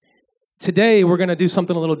Today, we're going to do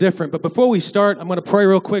something a little different. But before we start, I'm going to pray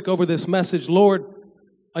real quick over this message. Lord,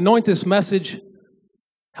 anoint this message.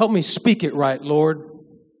 Help me speak it right, Lord.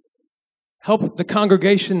 Help the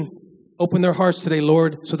congregation open their hearts today,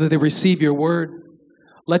 Lord, so that they receive your word.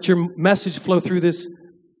 Let your message flow through this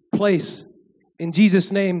place. In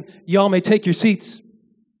Jesus' name, y'all may take your seats.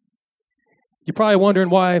 You're probably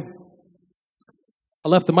wondering why I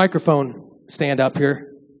left the microphone stand up here.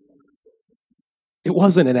 It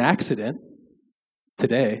wasn't an accident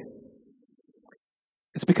today.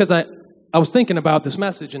 It's because I was thinking about this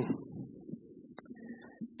message, and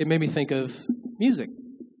it made me think of music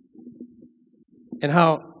and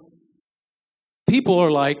how people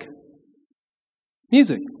are like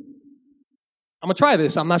music. I'm going to try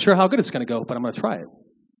this. I'm not sure how good it's going to go, but I'm going to try it.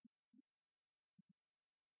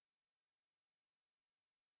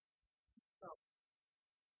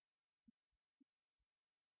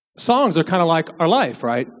 Songs are kind of like our life,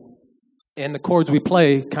 right? And the chords we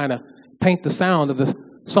play kind of paint the sound of the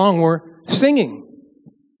song we're singing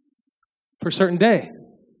for a certain day.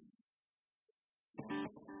 And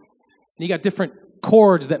you got different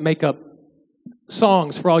chords that make up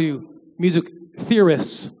songs for all you music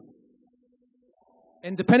theorists.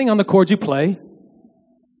 And depending on the chords you play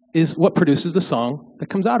is what produces the song that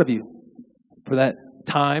comes out of you for that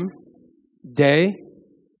time, day,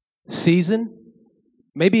 season.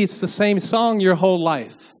 Maybe it's the same song your whole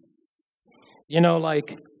life. You know,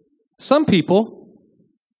 like some people,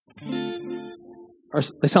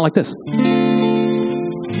 they sound like this.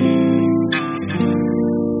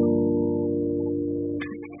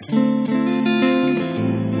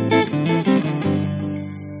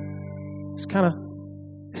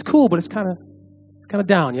 It's cool, but it's kind of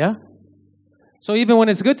down, yeah? So even when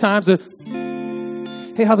it's good times,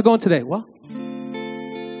 hey, how's it going today? Well,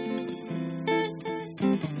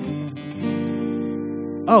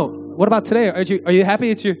 oh, what about today? Are you happy?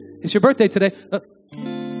 It's your birthday today.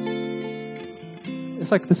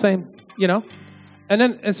 It's like the same, you know.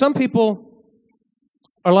 And some people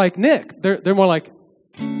are like Nick. They're more like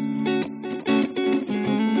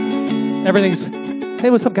everything's. Hey,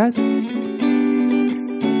 what's up, guys?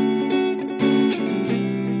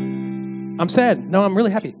 I'm sad. No, I'm really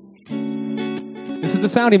happy. This is the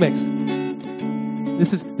sound he makes.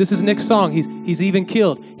 This is Nick's song. He's even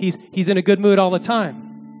keeled. He's in a good mood all the time.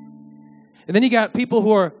 And then you got people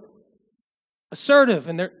who are assertive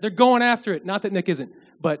and they're going after it. Not that Nick isn't,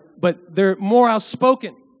 but they're more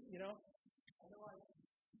outspoken. You know,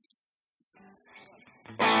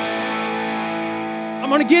 I'm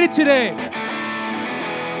gonna get it today.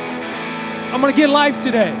 I'm gonna get life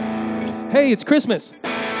today. Hey, it's Christmas.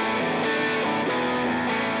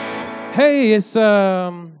 Hey, it's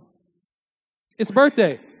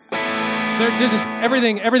birthday. They're just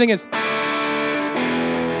everything is.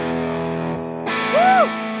 Woo!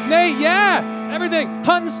 Nate, yeah, everything.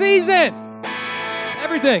 Hunting season.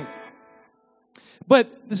 Everything.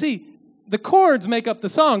 But see, the chords make up the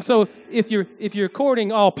song. So if you're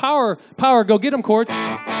chording all power, go get them chords.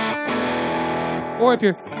 Or if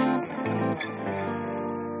you're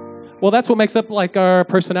well, that's what makes up like our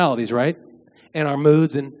personalities, right? And our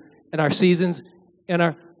moods and our seasons and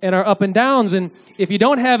our up and downs. And if you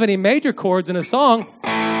don't have any major chords in a song,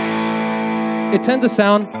 it tends to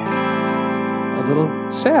sound a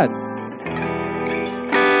little sad.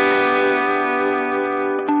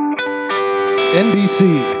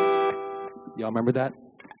 NBC. Y'all remember that?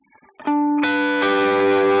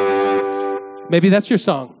 Maybe that's your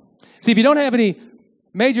song. See, if you don't have any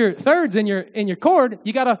major thirds in your chord,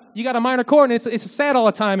 you got a minor chord, and it's sad all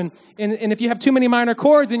the time. And if you have too many minor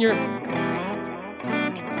chords in your,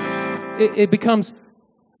 it becomes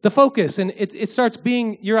the focus, and it starts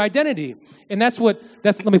being your identity. And that's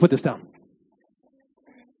let me put this down.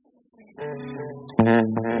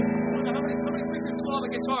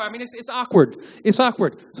 Guitar. I mean, it's awkward. It's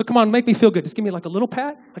awkward. So come on, make me feel good. Just give me like a little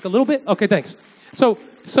pat, like a little bit. Okay, thanks. So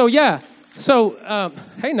yeah. So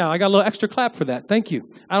hey, now I got a little extra clap for that. Thank you.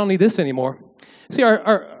 I don't need this anymore. See,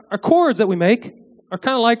 our chords that we make are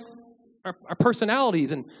kind of like our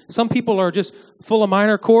personalities, and some people are just full of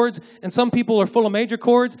minor chords, and some people are full of major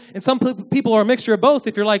chords, and some people are a mixture of both.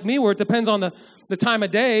 If you're like me, where it depends on the time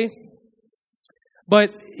of day.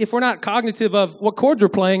 But if we're not cognitive of what chords we're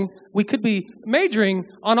playing, we could be majoring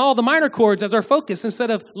on all the minor chords as our focus instead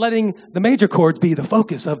of letting the major chords be the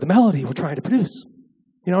focus of the melody we're trying to produce.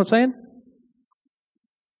 You know what I'm saying?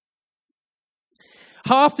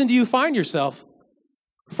 How often do you find yourself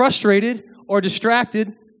frustrated or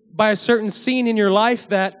distracted by a certain scene in your life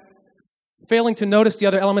that failing to notice the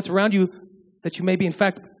other elements around you that you maybe in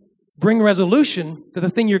fact bring resolution to the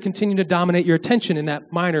thing you're continuing to dominate your attention in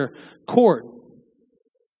that minor chord.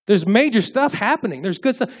 There's major stuff happening. There's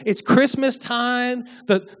good stuff. It's Christmas time.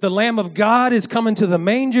 The Lamb of God is coming to the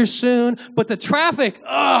manger soon. But the traffic,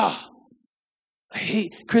 I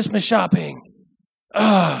hate Christmas shopping. See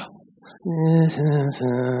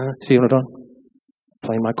what I'm doing?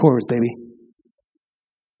 Playing my chords, baby.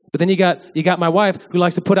 But then you got my wife who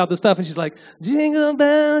likes to put out the stuff, and she's like, jingle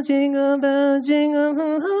bell, jingle bell, jingle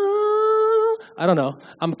bell. I don't know.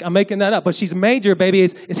 I'm making that up. But she's major, baby.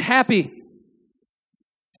 It's happy.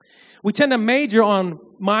 We tend to major on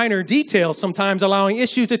minor details sometimes, allowing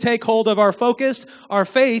issues to take hold of our focus, our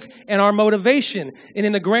faith, and our motivation. And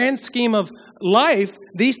in the grand scheme of life,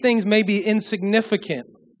 these things may be insignificant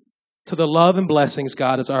to the love and blessings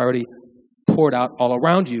God has already poured out all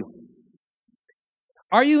around you.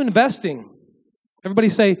 Are you investing? Everybody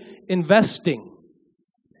say, investing.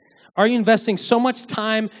 Are you investing so much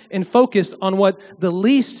time and focus on what the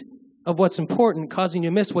least of what's important, causing you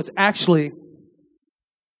to miss what's actually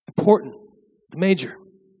important, major,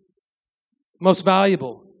 most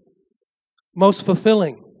valuable, most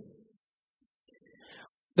fulfilling?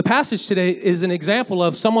 The passage today is an example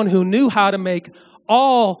of someone who knew how to make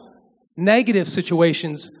all negative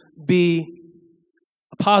situations be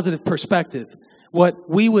a positive perspective. What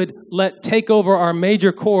we would let take over our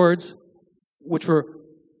major chords, which were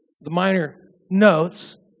the minor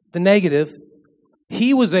notes, the negative,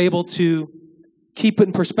 he was able to keep it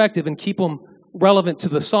in perspective and keep them relevant to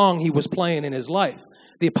the song he was playing in his life.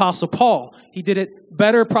 The Apostle Paul, he did it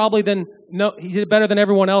better than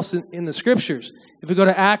everyone else in the scriptures. If we go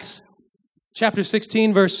to Acts chapter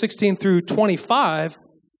 16, verse 16 through 25,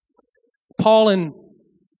 Paul and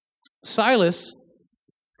Silas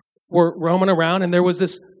were roaming around, and there was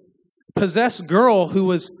this possessed girl who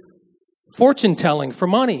was fortune-telling for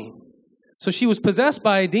money. So she was possessed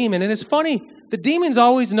by a demon, and it's funny, the demons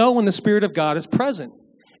always know when the Spirit of God is present.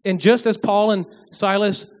 And just as Paul and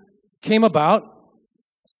Silas came about,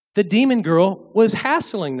 the demon girl was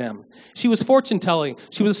hassling them. She was fortune-telling.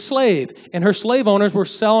 She was a slave, and her slave owners were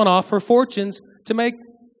selling off her fortunes to make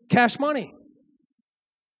cash money.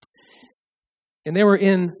 And they were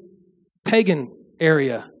in pagan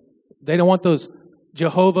area. They don't want those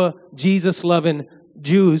Jehovah, Jesus-loving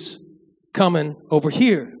Jews coming over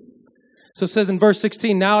here. So it says in verse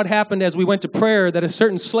 16, now it happened as we went to prayer that a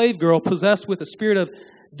certain slave girl possessed with a spirit of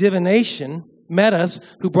divination met us,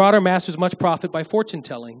 who brought our masters much profit by fortune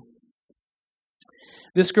telling.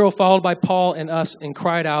 This girl followed by Paul and us and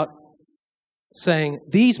cried out, saying,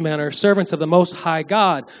 these men are servants of the Most High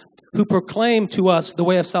God, who proclaim to us the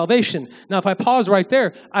way of salvation. Now, if I pause right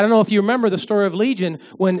there, I don't know if you remember the story of Legion.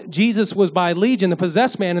 When Jesus was by Legion, the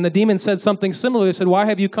possessed man, and the demon said something similar. They said, why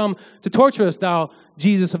have you come to torture us, thou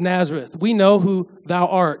Jesus of Nazareth? We know who thou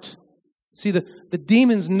art. See, the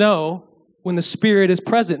demons know when the Spirit is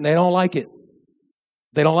present, and they don't like it.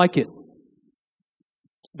 They don't like it.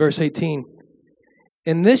 Verse 18.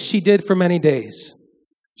 And this she did for many days.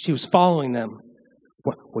 She was following them.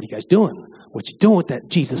 What are you guys doing? What you doing with that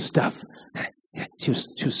Jesus stuff? She was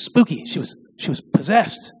spooky. She was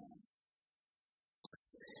possessed.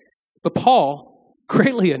 But Paul,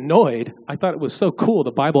 greatly annoyed, I thought it was so cool.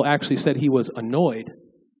 The Bible actually said he was annoyed.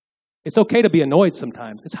 It's okay to be annoyed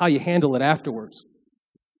sometimes. It's how you handle it afterwards.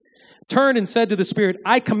 Turned and said to the Spirit,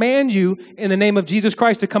 I command you in the name of Jesus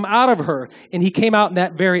Christ to come out of her. And he came out in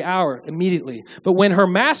that very hour immediately. But when her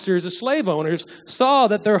masters, the slave owners, saw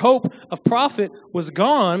that their hope of profit was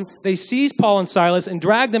gone, they seized Paul and Silas and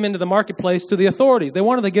dragged them into the marketplace to the authorities. They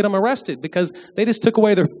wanted to get them arrested because they just took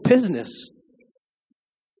away their business.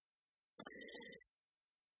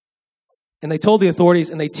 And they told the authorities,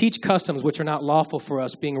 and they teach customs which are not lawful for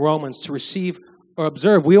us, being Romans, to receive or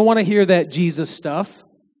observe. We don't want to hear that Jesus stuff.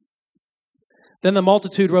 Then the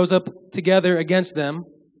multitude rose up together against them.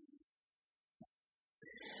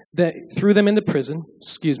 They threw them into prison.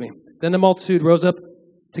 Then the multitude rose up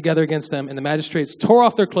together against them, and the magistrates tore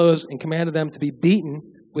off their clothes and commanded them to be beaten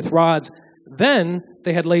with rods. Then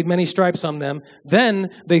they had laid many stripes on them. Then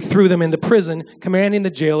they threw them into prison, commanding the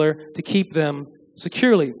jailer to keep them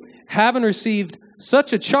securely. Having received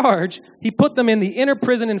such a charge, he put them in the inner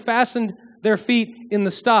prison and fastened their feet in the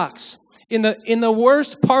stocks. In the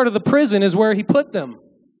worst part of the prison is where he put them.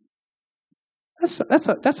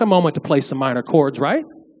 That's a moment to play some minor chords, right?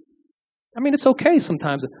 I mean, it's okay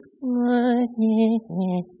sometimes. Ever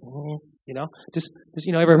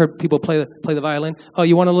heard people play the violin? Oh,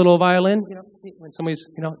 you want a little violin? When somebody's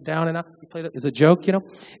down and out, you play that. It's a joke,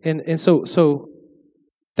 and so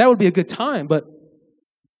that would be a good time, but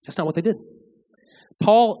that's not what they did.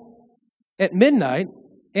 Paul at midnight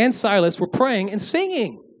and Silas were praying and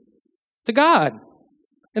singing. to God.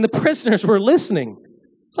 And the prisoners were listening.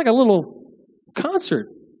 It's like a little concert.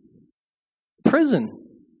 Prison.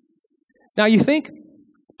 Now you think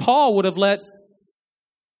Paul would have let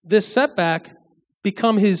this setback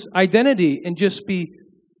become his identity and just be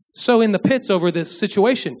so in the pits over this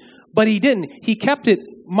situation. But he didn't. He kept it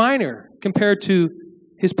minor compared to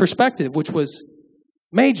his perspective, which was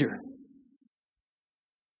major.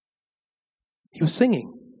 He was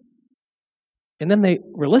singing. And then they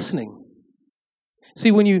were listening.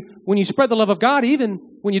 See, when you spread the love of God, even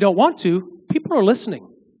when you don't want to, people are listening.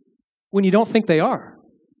 When you don't think they are.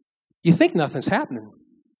 You think nothing's happening.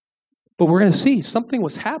 But we're going to see something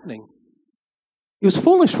was happening. It was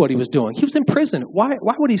foolish what he was doing. He was in prison. Why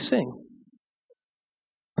would he sing?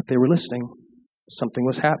 But they were listening. Something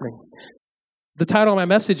was happening. The title of my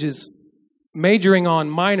message is Majoring on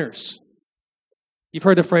Minors. You've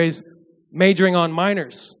heard the phrase, majoring on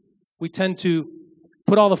minors. We tend to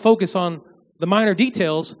put all the focus on the minor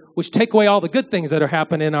details, which take away all the good things that are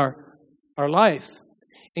happening in our life.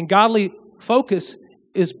 And godly focus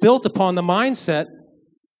is built upon the mindset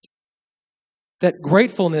that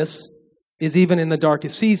gratefulness is even in the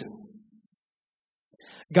darkest season.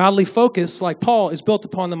 Godly focus, like Paul, is built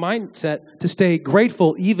upon the mindset to stay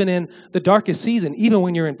grateful even in the darkest season. Even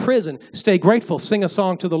when you're in prison, stay grateful, sing a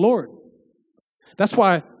song to the Lord. That's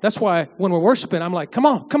why when we're worshiping, I'm like, come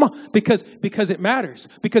on, because it matters.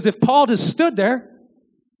 Because if Paul just stood there,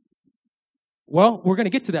 well, we're going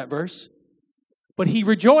to get to that verse. But he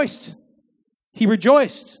rejoiced. He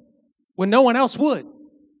rejoiced when no one else would.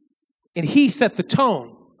 And he set the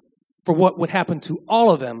tone for what would happen to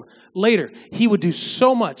all of them later. He would do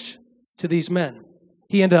so much to these men.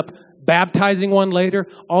 He ended up baptizing one later,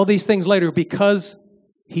 all these things later, because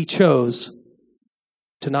he chose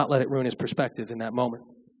to not let it ruin his perspective in that moment.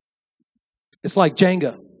 It's like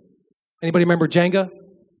Jenga. Anybody remember Jenga?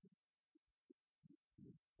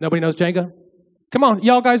 Nobody knows Jenga? Come on,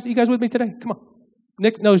 you guys with me today? Come on.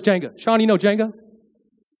 Nick knows Jenga. Sean, you know Jenga?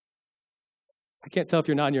 I can't tell if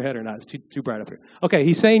you're nodding your head or not. It's too bright up here. Okay,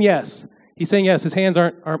 he's saying yes. He's saying yes. His hands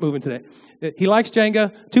aren't moving today. He likes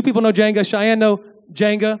Jenga. 2 people know Jenga. Cheyenne know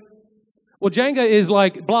Jenga. Well, Jenga is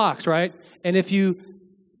like blocks, right? And if you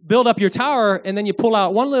build up your tower and then you pull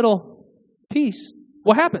out one little piece,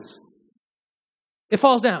 what happens? It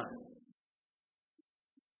falls down.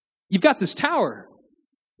 You've got this tower,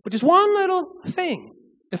 but just one little thing,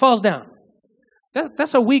 it falls down.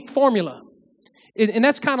 That's a weak formula. And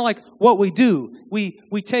that's kind of like what we do.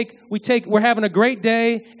 We're having a great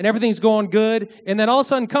day and everything's going good. And then all of a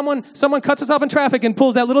sudden someone cuts us off in traffic and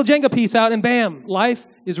pulls that little Jenga piece out and bam, life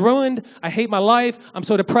is ruined. I hate my life. I'm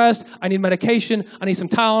so depressed. I need medication. I need some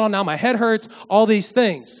Tylenol. Now my head hurts. All these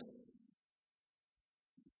things.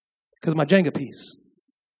 Because of my Jenga piece.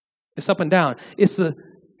 It's up and down. It's the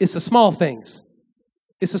small things.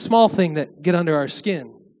 It's the small thing that get under our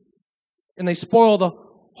skin. And they spoil the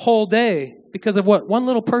whole day because of what one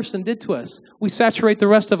little person did to us. We saturate the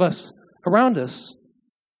rest of us around us.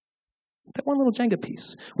 That one little Jenga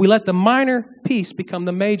piece. We let the minor piece become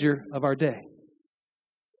the major of our day.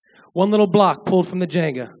 One little block pulled from the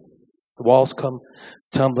Jenga. The walls come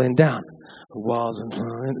tumbling down.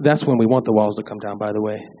 That's when we want the walls to come down, by the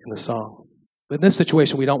way, in the song. But in this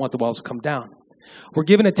situation, we don't want the walls to come down. We're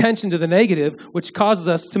giving attention to the negative, which causes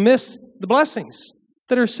us to miss the blessings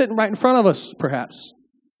that are sitting right in front of us, perhaps.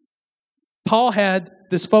 Paul had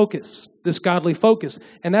this focus, this godly focus,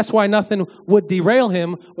 and that's why nothing would derail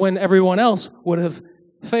him when everyone else would have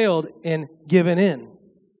failed and given in.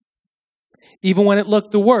 Even when it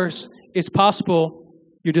looked the worst, it's possible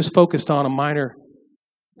you're just focused on a minor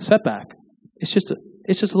setback. It's just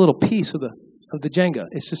a little piece of the Jenga.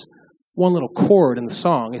 It's just one little chord in the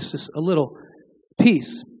song. It's just a little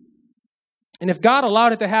piece. And if God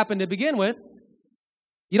allowed it to happen to begin with,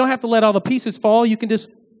 you don't have to let all the pieces fall. You can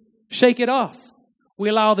just shake it off. We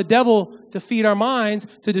allow the devil to feed our minds,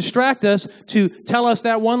 to distract us, to tell us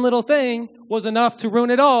that one little thing was enough to ruin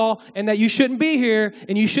it all, and that you shouldn't be here,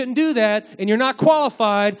 and you shouldn't do that, and you're not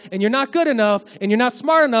qualified, and you're not good enough, and you're not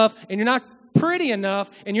smart enough, and you're not pretty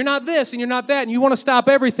enough, and you're not this, and you're not that, and you want to stop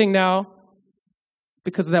everything now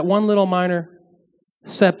because of that one little minor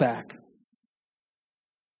setback.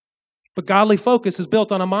 But godly focus is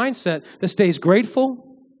built on a mindset that stays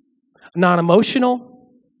grateful, non-emotional,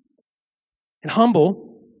 and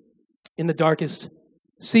humble in the darkest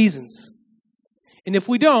seasons. And if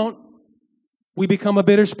we don't, we become a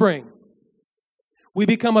bitter spring. We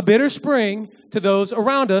become a bitter spring to those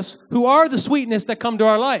around us who are the sweetness that come to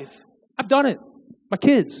our life. I've done it. My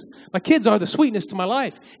kids are the sweetness to my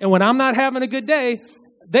life. And when I'm not having a good day,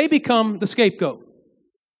 they become the scapegoat.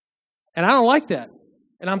 And I don't like that.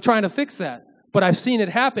 And I'm trying to fix that. But I've seen it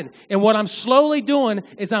happen. And what I'm slowly doing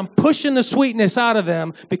is I'm pushing the sweetness out of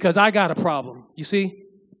them because I got a problem. You see?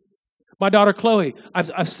 My daughter Chloe,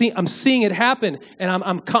 I'm seeing it happen, and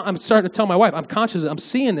I'm starting to tell my wife, I'm conscious, I'm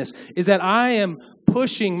seeing this, is that I am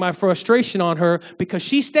pushing my frustration on her because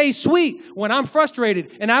she stays sweet when I'm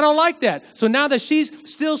frustrated, and I don't like that. So now that she's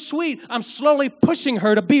still sweet, I'm slowly pushing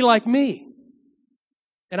her to be like me.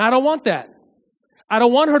 And I don't want that. I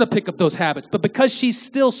don't want her to pick up those habits, but because she's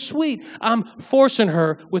still sweet, I'm forcing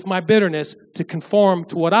her with my bitterness to conform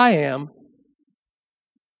to what I am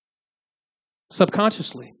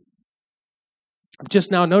subconsciously. I'm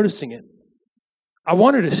just now noticing it. I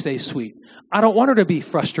want her to stay sweet. I don't want her to be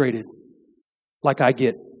frustrated like I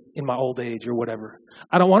get in my old age or whatever.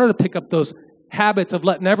 I don't want her to pick up those habits of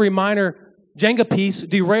letting every minor Jenga piece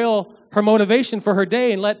derail her motivation for her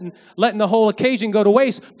day and letting the whole occasion go to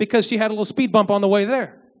waste because she had a little speed bump on the way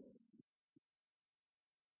there.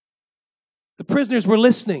 The prisoners were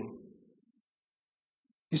listening.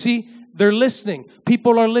 You see, they're listening.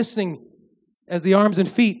 People are listening as the arms and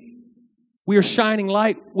feet. We are shining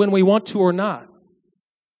light when we want to or not.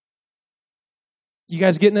 You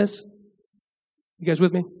guys getting this? You guys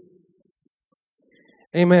with me?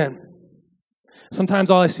 Amen. Sometimes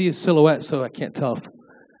all I see is silhouette, so I can't tell if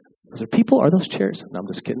those are people or those chairs. No, I'm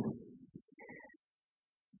just kidding.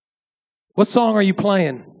 What song are you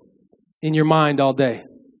playing in your mind all day?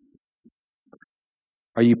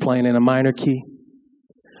 Are you playing in a minor key?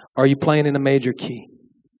 Are you playing in a major key?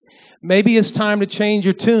 Maybe it's time to change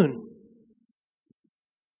your tune.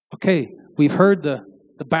 Okay, we've heard the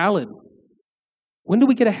ballad. When do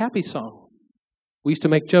we get a happy song? We used to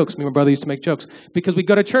make jokes. Me and my brother used to make jokes. Because we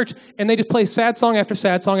go to church and they just play sad song after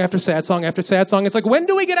sad song after sad song after sad song. It's like, when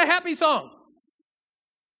do we get a happy song?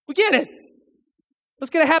 We get it.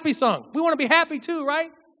 Let's get a happy song. We want to be happy too,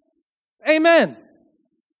 right? Amen.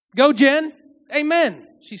 Go, Jen. Amen,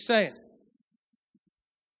 she's saying.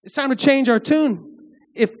 It's time to change our tune.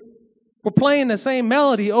 If we're playing the same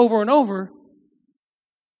melody over and over,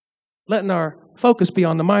 letting our focus be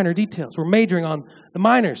on the minor details. We're majoring on the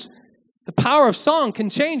minors. The power of song can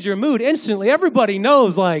change your mood instantly. Everybody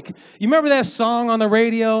knows, like, you remember that song on the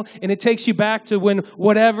radio and it takes you back to when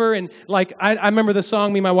whatever. And like, I remember the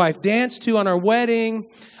song me and my wife danced to on our wedding.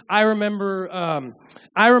 I remember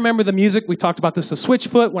the music. We talked about this, the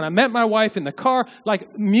Switchfoot, when I met my wife in the car.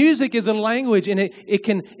 Like, music is a language, and it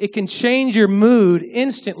can change your mood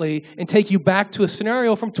instantly and take you back to a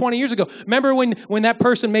scenario from 20 years ago. Remember when that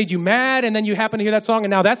person made you mad, and then you happen to hear that song,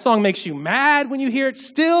 and now that song makes you mad when you hear it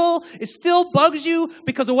still? It still bugs you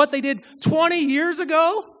because of what they did 20 years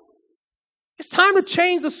ago? It's time to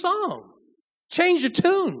change the song. Change your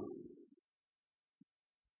tune.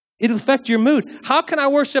 It'll affect your mood. How can I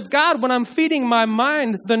worship God when I'm feeding my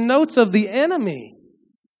mind the notes of the enemy?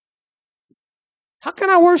 How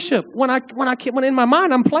can I worship when in my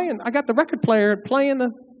mind I'm playing? I got the record player playing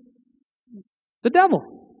the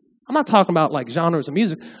devil. I'm not talking about like genres of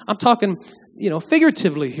music. I'm talking,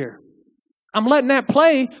 figuratively here. I'm letting that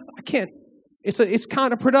play. I can't. It's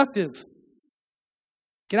counterproductive.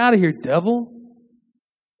 Get out of here, devil.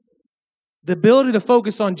 The ability to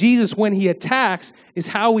focus on Jesus when he attacks is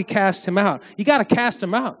how we cast him out. You got to cast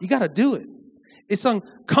him out. You got to do it. It's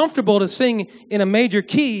uncomfortable to sing in a major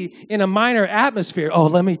key in a minor atmosphere. Oh,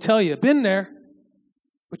 let me tell you, been there.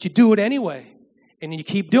 But you do it anyway. And you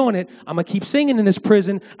keep doing it. I'm going to keep singing in this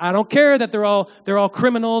prison. I don't care that they're all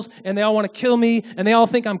criminals and they all want to kill me and they all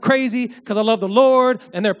think I'm crazy because I love the Lord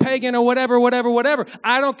and they're pagan or whatever.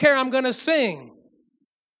 I don't care. I'm going to sing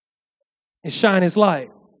and shine his light.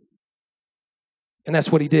 And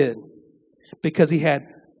that's what he did because he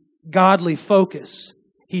had godly focus.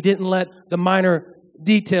 He didn't let the minor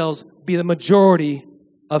details be the majority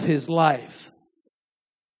of his life.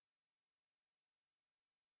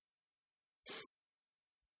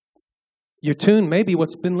 Your tune may be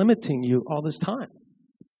what's been limiting you all this time.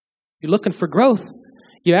 You're looking for growth.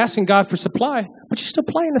 You're asking God for supply, but you're still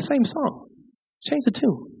playing the same song. Change the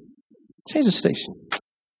tune. Change the station.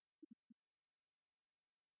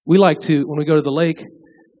 We like to, when we go to the lake,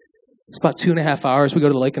 it's about 2.5 hours. We go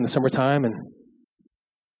to the lake in the summertime and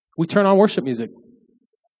we turn on worship music.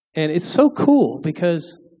 And it's so cool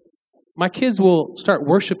because my kids will start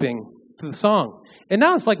worshiping to the song. And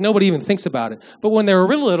now it's like nobody even thinks about it. But when they were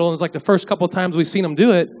real little, and it's like the first couple of times we've seen them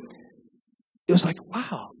do it, it was like,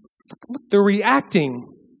 wow, look, they're reacting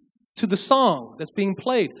to the song that's being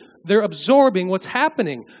played. They're absorbing what's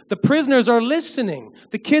happening. The prisoners are listening.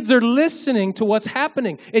 The kids are listening to what's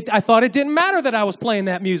happening. I thought it didn't matter that I was playing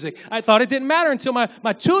that music. I thought it didn't matter until my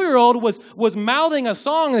 2-year-old was mouthing a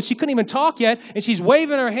song and she couldn't even talk yet, and she's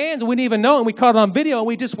waving her hands and we didn't even know it, and we caught it on video, and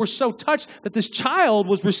we just were so touched that this child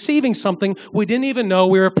was receiving something we didn't even know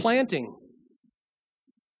we were planting.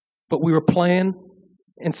 But we were playing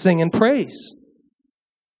and singing praise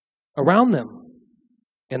around them.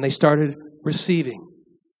 And they started receiving.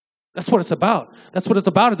 That's what it's about. That's what it's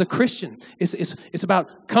about as a Christian. It's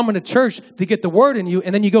about coming to church to get the word in you,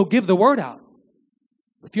 and then you go give the word out.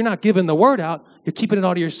 If you're not giving the word out, you're keeping it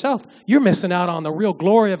all to yourself. You're missing out on the real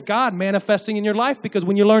glory of God manifesting in your life, because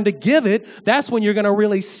when you learn to give it, that's when you're going to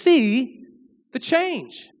really see the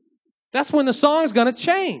change. That's when the song's going to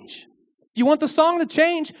change. If you want the song to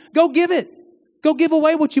change, go give it. Go give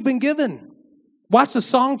away what you've been given. Watch the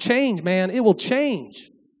song change, man. It will change.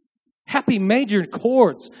 Happy major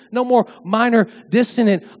chords. No more minor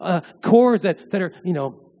dissonant chords that are,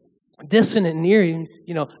 dissonant and eerie.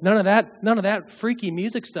 None of that freaky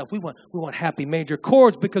music stuff. We want happy major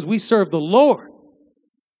chords because we serve the Lord.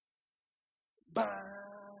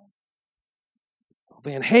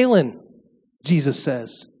 Van Halen, Jesus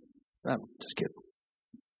says. I'm just kidding.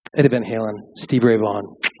 Eddie Van Halen, Stevie Ray Vaughan.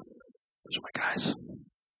 Those are my guys.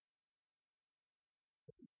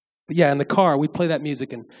 But yeah, in the car, we play that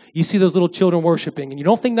music, and you see those little children worshiping, and you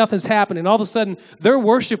don't think nothing's happening, and all of a sudden, they're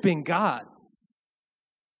worshiping God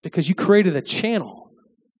because you created a channel.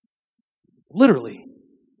 Literally,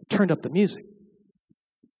 turned up the music.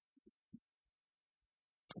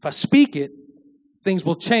 If I speak it, things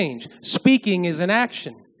will change. Speaking is an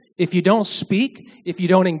action. If you don't speak, if you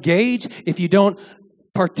don't engage, if you don't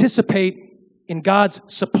participate in God's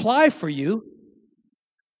supply for you,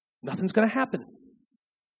 nothing's going to happen.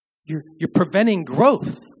 You're preventing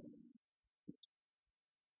growth.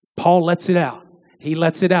 Paul lets it out. He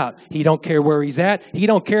lets it out. He don't care where he's at. He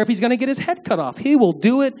don't care if he's going to get his head cut off. He will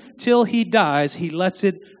do it till he dies. He lets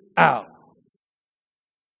it out.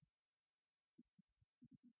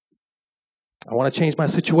 I want to change my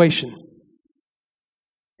situation.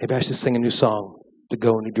 Maybe I should sing a new song to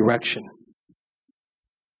go a new direction.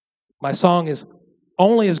 My song is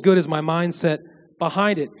only as good as my mindset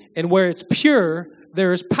behind it. And where it's pure,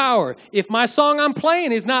 there is power. If my song I'm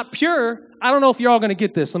playing is not pure, I don't know if you're all going to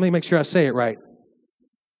get this. Let me make sure I say it right.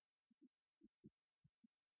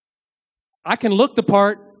 I can look the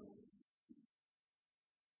part.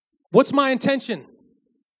 What's my intention?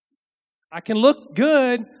 I can look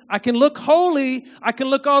good. I can look holy. I can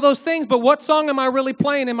look all those things. But what song am I really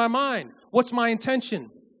playing in my mind? What's my intention?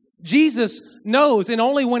 Jesus knows, and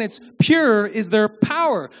only when it's pure is there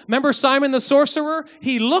power. Remember Simon the sorcerer?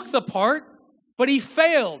 He looked the part, but he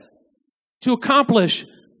failed to accomplish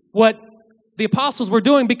what the apostles were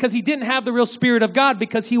doing because he didn't have the real Spirit of God,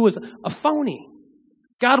 because he was a phony.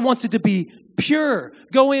 God wants it to be pure.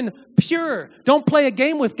 Go in pure. Don't play a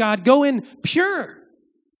game with God. Go in pure.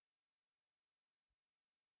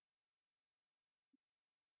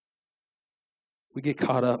 We get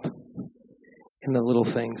caught up in the little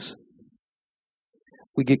things.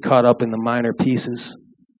 We get caught up in the minor pieces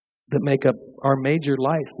that make up our major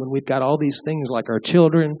life when we've got all these things like our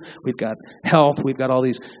children, we've got health, we've got all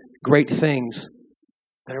these great things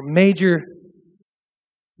that are major,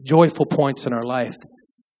 joyful points in our life.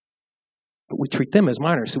 But we treat them as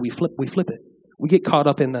minor, so we flip it. We get caught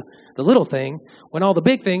up in the little thing when all the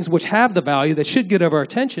big things, which have the value that should get our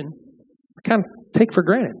attention, we kind of take for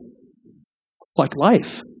granted. Like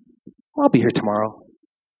life. Well, I'll be here tomorrow.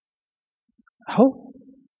 I hope.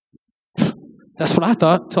 That's what I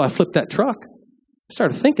thought until I flipped that truck. I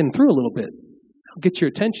started thinking through a little bit. I'll get your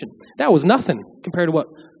attention. That was nothing compared to what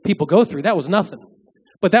people go through. That was nothing.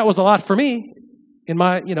 But that was a lot for me in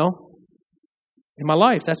my, in my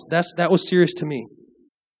life. That was serious to me.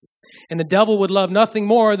 And the devil would love nothing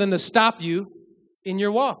more than to stop you in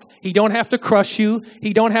your walk. He don't have to crush you.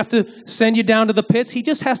 He don't have to send you down to the pits. He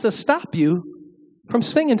just has to stop you from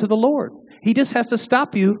singing to the Lord. He just has to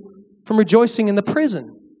stop you from rejoicing in the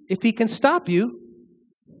prison. If he can stop you,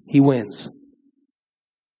 he wins.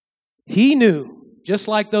 He knew, just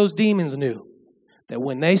like those demons knew, that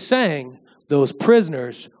when they sang, those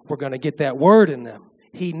prisoners were going to get that word in them.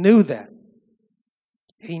 He knew that.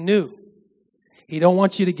 He knew. He don't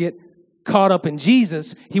want you to get caught up in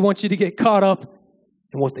Jesus. He wants you to get caught up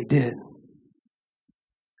in what they did.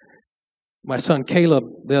 My son Caleb,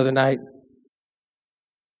 the other night,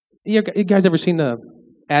 you guys ever seen the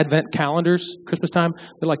Advent calendars, Christmas time?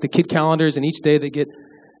 They're like the kid calendars, and each day they get,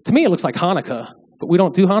 to me it looks like Hanukkah, but we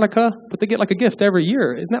don't do Hanukkah, but they get like a gift every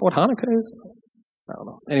year. Isn't that what Hanukkah is? I don't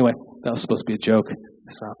know. Anyway, that was supposed to be a joke.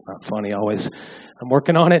 It's not funny always. I'm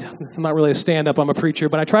working on it. I'm not really a stand-up. I'm a preacher,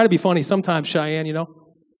 but I try to be funny sometimes, Cheyenne, you know.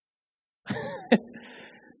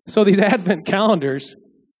 So these Advent calendars,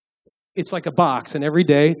 it's like a box, and every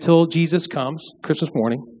day till Jesus comes, Christmas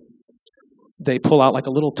morning, they pull out like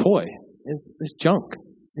a little toy. It's junk.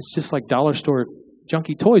 It's just like dollar store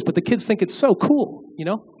junky toys, but the kids think it's so cool, you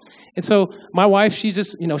know? And so my wife, she's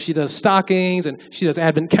just, you know, she does stockings and she does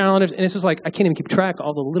Advent calendars, and it's just like, I can't even keep track of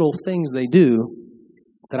all the little things they do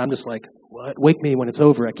that I'm just like, what? Wake me when it's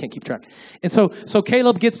over. I can't keep track. And so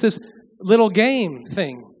Caleb gets this little game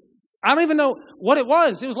thing. I don't even know what it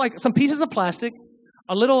was. It was like some pieces of plastic,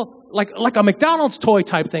 a little, like a McDonald's toy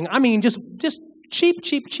type thing. I mean, just cheap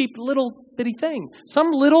little bitty thing.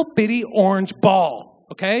 Some little bitty orange ball,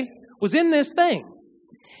 okay, was in this thing.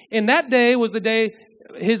 And that day was the day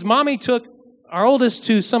his mommy took our oldest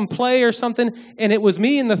to some play or something, and it was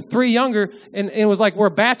me and the three younger, and it was like we're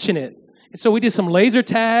batching it. And so we did some laser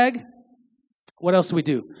tag. What else did we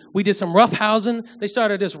do? We did some roughhousing. They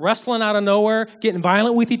started just wrestling out of nowhere, getting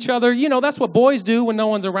violent with each other. You know, that's what boys do when no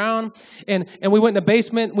one's around. And we went in the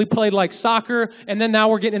basement. We played like soccer, and then now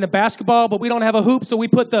we're getting into basketball, but we don't have a hoop, so we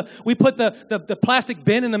put the plastic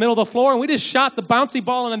bin in the middle of the floor, and we just shot the bouncy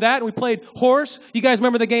ball into that, and we played horse. You guys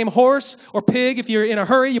remember the game horse or pig? If you're in a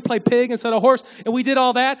hurry, you play pig instead of horse. And we did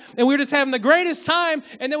all that, and we were just having the greatest time.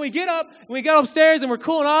 And then we get up, and we go upstairs, and we're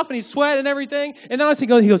cooling off, and he's sweating and everything. And then he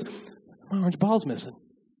goes, my orange ball's missing.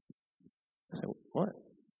 I said, what?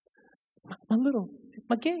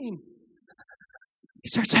 My game. He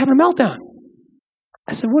starts having a meltdown.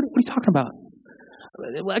 I said, what are you talking about?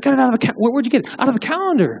 I got it out of the where'd you get it? Out of the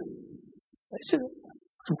calendar. I said,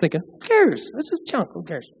 I'm thinking, who cares? This is junk. Who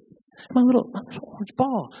cares? My little orange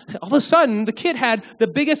ball. All of a sudden, the kid had the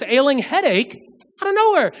biggest ailing headache out of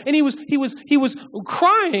nowhere, and he was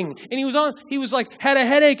crying, and he was like had a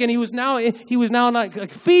headache, and he was now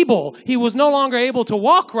like feeble. He was no longer able to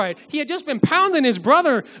walk right. He had just been pounding his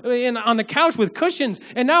brother on the couch with cushions,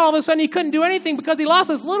 and now all of a sudden he couldn't do anything because he lost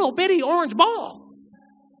this little bitty orange ball.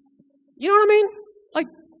 You know what I mean? Like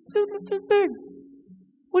this big.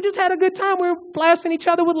 We just had a good time. We were blasting each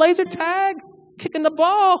other with laser tag, kicking the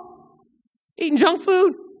ball, eating junk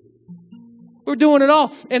food. We're doing it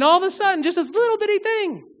all. And all of a sudden, just this little bitty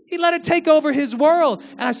thing, he let it take over his world.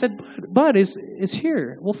 And I said, Bud, it's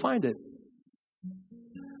here. We'll find it.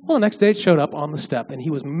 Well, the next day it showed up on the step, and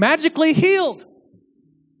he was magically healed.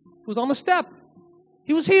 He was on the step.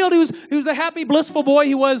 He was healed. He was the happy, blissful boy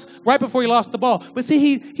he was right before he lost the ball. But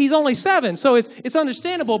see, he's only 7, so it's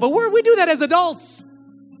understandable. But we do that as adults.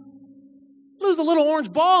 Lose a little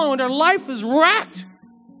orange ball, and their life is racked.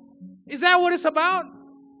 Is that what it's about?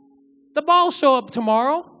 The ball will show up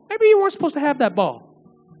tomorrow. Maybe you weren't supposed to have that ball.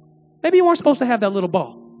 Maybe you weren't supposed to have that little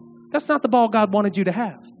ball. That's not the ball God wanted you to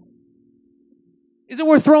have. Is it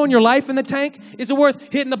worth throwing your life in the tank? Is it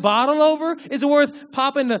worth hitting the bottle over? Is it worth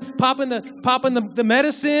popping the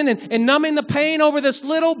medicine and numbing the pain over this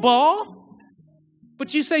little ball?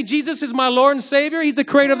 But you say Jesus is my Lord and Savior. He's the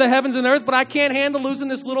creator of the heavens and earth, but I can't handle losing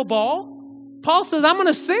this little ball. Paul says, I'm going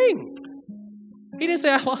to sing. He didn't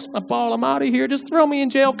say, I lost my ball, I'm out of here. Just throw me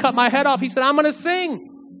in jail, cut my head off. He said, I'm going to sing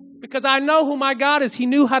because I know who my God is. He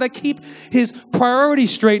knew how to keep his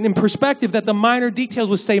priorities straight and in perspective, that the minor details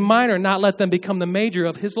would stay minor, not let them become the major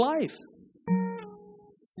of his life.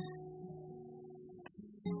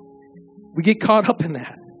 We get caught up in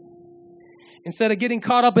that. Instead of getting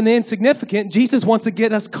caught up in the insignificant, Jesus wants to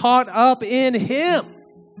get us caught up in him.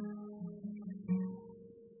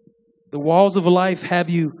 The walls of life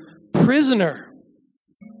have you prisoner.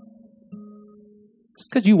 Just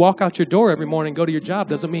because you walk out your door every morning and go to your job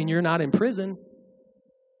doesn't mean you're not in prison.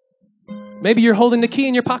 Maybe you're holding the key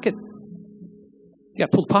in your pocket. You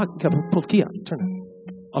got to pull the key out,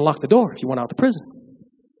 unlock the door if you want out of the prison.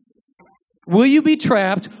 Will you be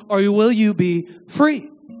trapped or will you be free?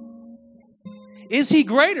 Is he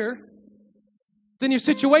greater than your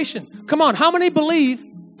situation? Come on, how many believe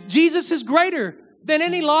Jesus is greater than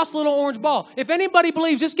any lost little orange ball? If anybody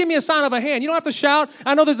believes, just give me a sign of a hand. You don't have to shout.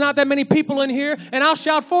 I know there's not that many people in here, and I'll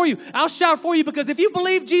shout for you. I'll shout for you because if you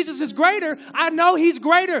believe Jesus is greater, I know he's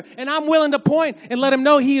greater, and I'm willing to point and let him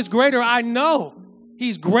know he is greater. I know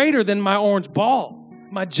he's greater than my orange ball,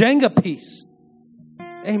 my Jenga piece.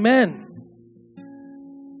 Amen.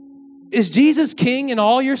 Is Jesus king in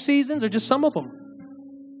all your seasons or just some of them?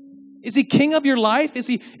 Is he king of your life? Is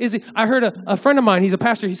he? I heard a friend of mine, he's a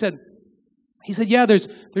pastor, he said, yeah, there's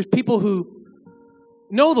people who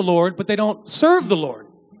know the Lord, but they don't serve the Lord.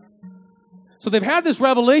 So they've had this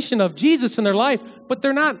revelation of Jesus in their life, but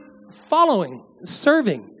they're not following,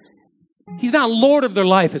 serving. He's not Lord of their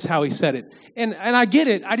life is how he said it. And I get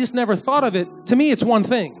it. I just never thought of it. To me, it's one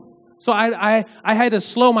thing. So I had to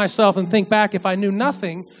slow myself and think back. If I knew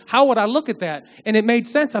nothing, how would I look at that? And it made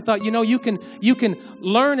sense. I thought, you can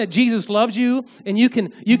learn that Jesus loves you, and you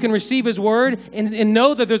can receive his word and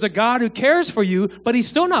know that there's a God who cares for you, but he's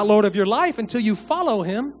still not Lord of your life until you follow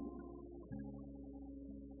him.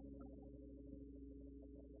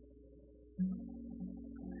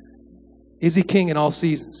 Is he king in all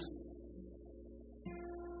seasons?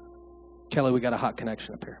 Kelly, we got a hot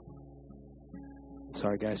connection up here.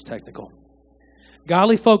 Sorry, guys, technical.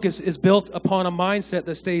 Godly focus is built upon a mindset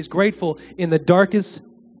that stays grateful in the darkest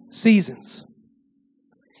seasons.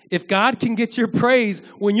 If God can get your praise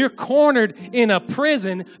when you're cornered in a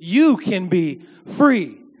prison, you can be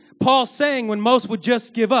free. Paul sang when most would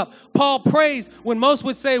just give up. Paul prays when most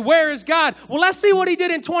would say, where is God? Well, let's see what he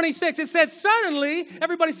did in 26. It said, suddenly,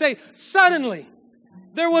 everybody say, suddenly,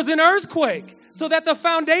 there was an earthquake, so that the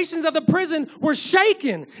foundations of the prison were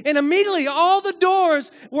shaken. And immediately all the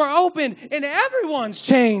doors were opened and everyone's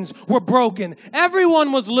chains were broken.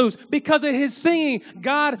 Everyone was loose. Because of his singing,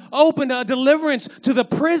 God opened a deliverance to the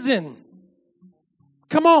prison.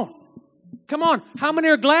 Come on. Come on. How many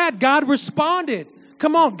are glad God responded?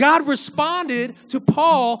 Come on. God responded to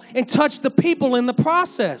Paul and touched the people in the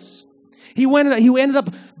process. He ended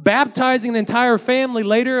up baptizing the entire family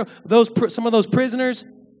later, some of those prisoners,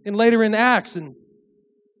 and later in Acts. And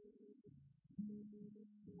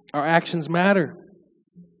our actions matter.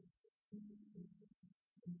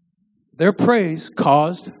 Their praise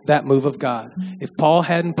caused that move of God. If Paul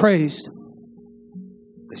hadn't praised,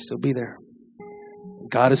 they'd still be there.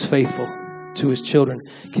 God is faithful to his children.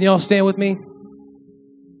 Can you all stand with me?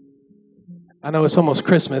 I know it's almost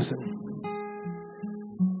Christmas and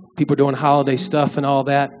people are doing holiday stuff and all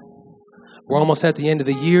that. We're almost at the end of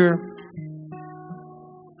the year.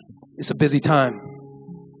 It's a busy time.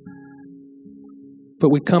 But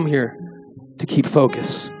we come here to keep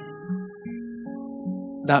focus,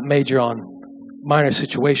 not major on minor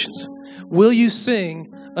situations. Will you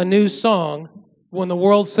sing a new song when the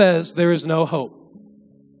world says there is no hope?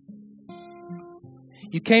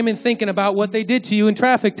 You came in thinking about what they did to you in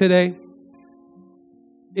traffic today.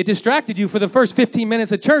 It distracted you for the first 15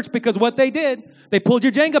 minutes at church because what they did, they pulled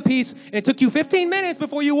your Jenga piece and it took you 15 minutes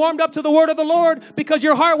before you warmed up to the word of the Lord because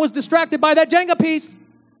your heart was distracted by that Jenga piece.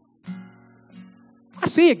 I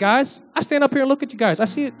see it, guys. I stand up here and look at you guys. I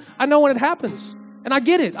see it. I know when it happens. And I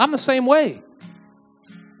get it. I'm the same way.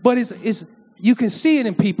 But you can see it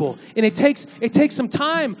in people. And it takes some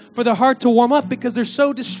time for their heart to warm up because they're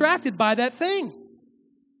so distracted by that thing.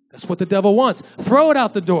 That's what the devil wants. Throw it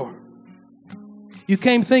out the door. You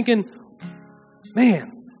came thinking,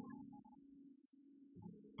 man,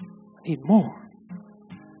 I need more.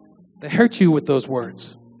 They hurt you with those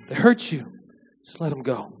words. They hurt you. Just let them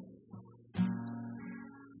go.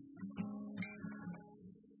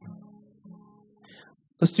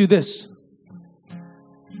 Let's do this.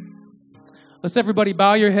 Let's everybody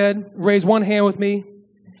bow your head, raise one hand with me,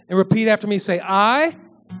 and repeat after me. Say, I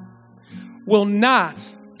will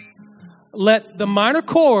not let the minor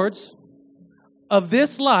chords of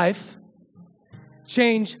this life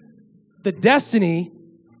change the destiny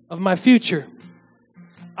of my future.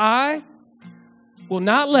 I will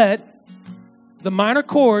not let the minor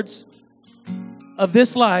chords of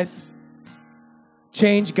this life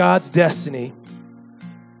change God's destiny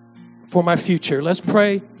for my future. Let's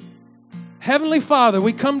pray. Heavenly Father,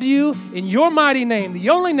 we come to you in your mighty name, the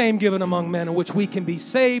only name given among men in which we can be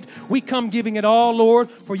saved. We come giving it all, Lord,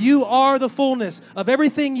 for you are the fullness of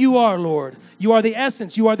everything you are, Lord. You are the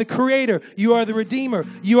essence. You are the creator. You are the redeemer.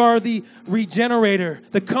 You are the regenerator,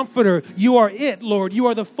 the comforter. You are it, Lord. You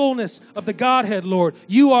are the fullness of the Godhead, Lord.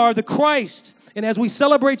 You are the Christ. And as we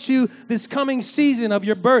celebrate you this coming season of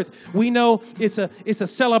your birth, we know it's a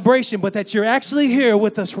celebration, but that you're actually here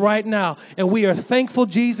with us right now. And we are thankful,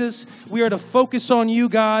 Jesus. We are to focus on you,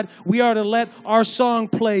 God. We are to let our song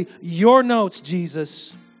play your notes,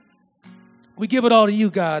 Jesus. We give it all to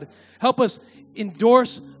you, God. Help us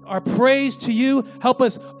endorse our praise to you. Help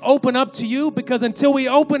us open up to you, because until we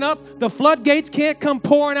open up, the floodgates can't come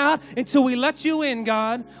pouring out until we let you in,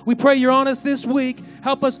 God. We pray you're on us this week.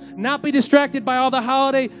 Help us not be distracted by all the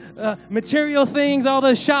holiday material things, all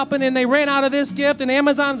the shopping, and they ran out of this gift, and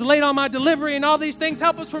Amazon's late on my delivery, and all these things.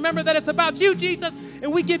 Help us remember that it's about you, Jesus,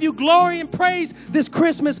 and we give you glory and praise this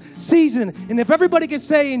Christmas season. And if everybody could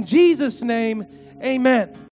say in Jesus' name, amen.